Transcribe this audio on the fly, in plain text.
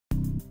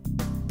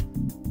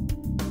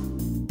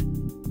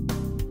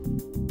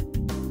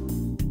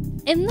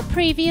In the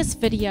previous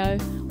video,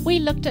 we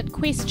looked at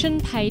question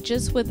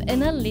pages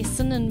within a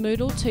lesson in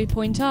Moodle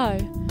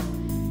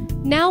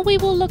 2.0. Now we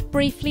will look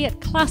briefly at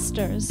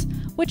clusters,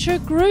 which are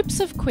groups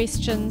of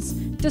questions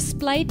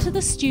displayed to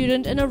the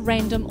student in a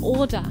random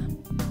order.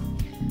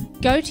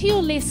 Go to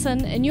your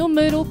lesson in your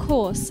Moodle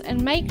course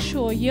and make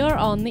sure you're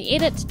on the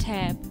Edit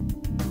tab.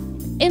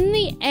 In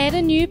the Add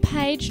a New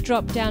Page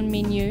drop-down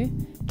menu,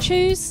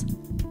 choose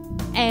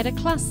Add a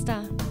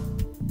Cluster.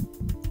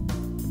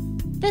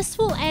 This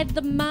will add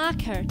the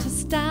marker to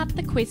start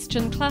the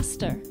question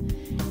cluster.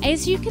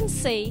 As you can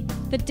see,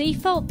 the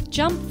default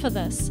jump for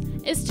this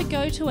is to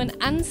go to an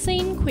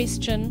unseen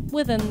question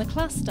within the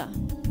cluster.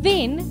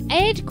 Then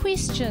add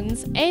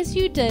questions as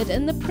you did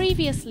in the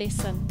previous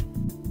lesson.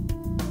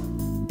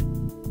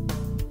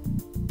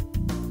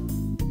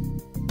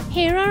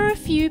 Here are a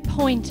few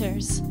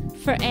pointers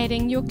for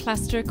adding your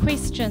cluster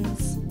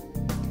questions.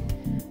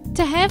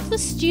 To have the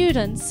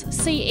students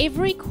see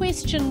every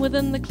question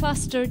within the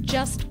cluster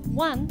just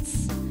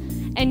once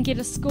and get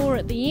a score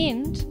at the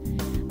end,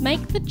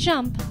 make the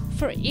jump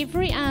for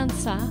every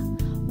answer,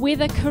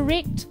 whether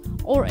correct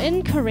or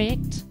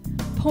incorrect,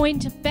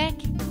 point back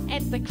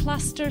at the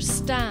cluster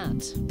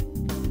start.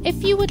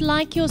 If you would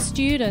like your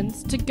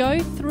students to go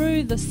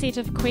through the set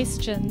of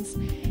questions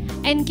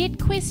and get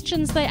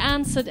questions they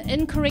answered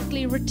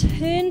incorrectly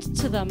returned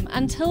to them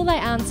until they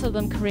answer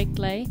them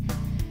correctly,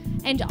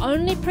 and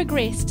only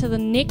progress to the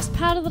next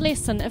part of the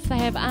lesson if they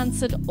have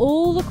answered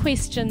all the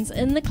questions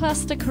in the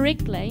cluster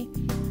correctly,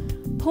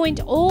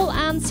 point all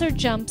answer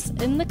jumps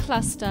in the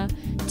cluster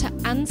to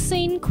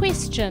unseen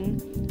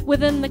question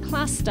within the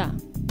cluster.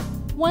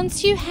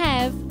 Once you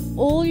have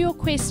all your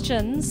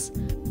questions,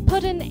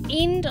 put an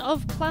end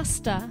of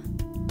cluster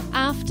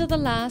after the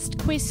last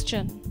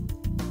question.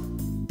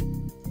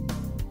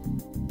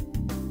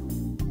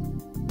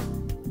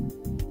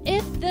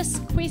 If this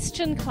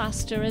question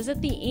cluster is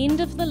at the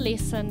end of the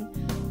lesson,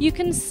 you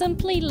can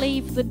simply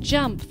leave the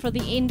jump for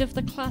the end of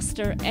the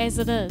cluster as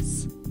it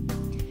is.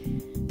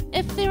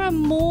 If there are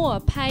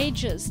more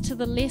pages to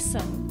the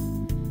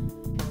lesson,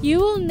 you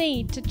will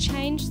need to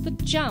change the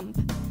jump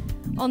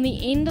on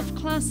the end of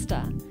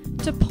cluster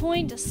to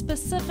point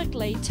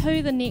specifically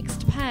to the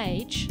next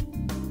page,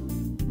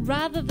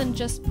 rather than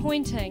just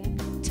pointing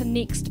to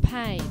next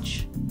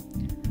page.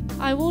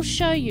 I will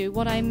show you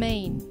what I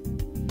mean.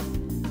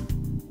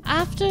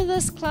 After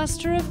this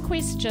cluster of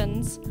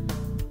questions,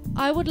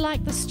 I would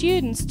like the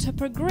students to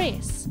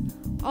progress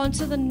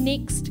onto the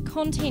next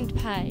content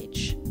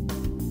page.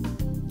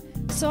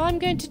 So I'm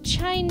going to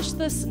change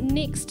this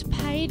next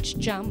page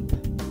jump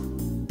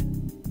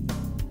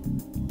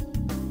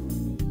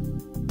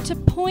to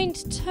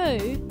point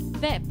to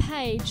that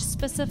page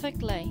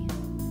specifically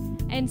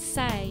and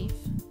save.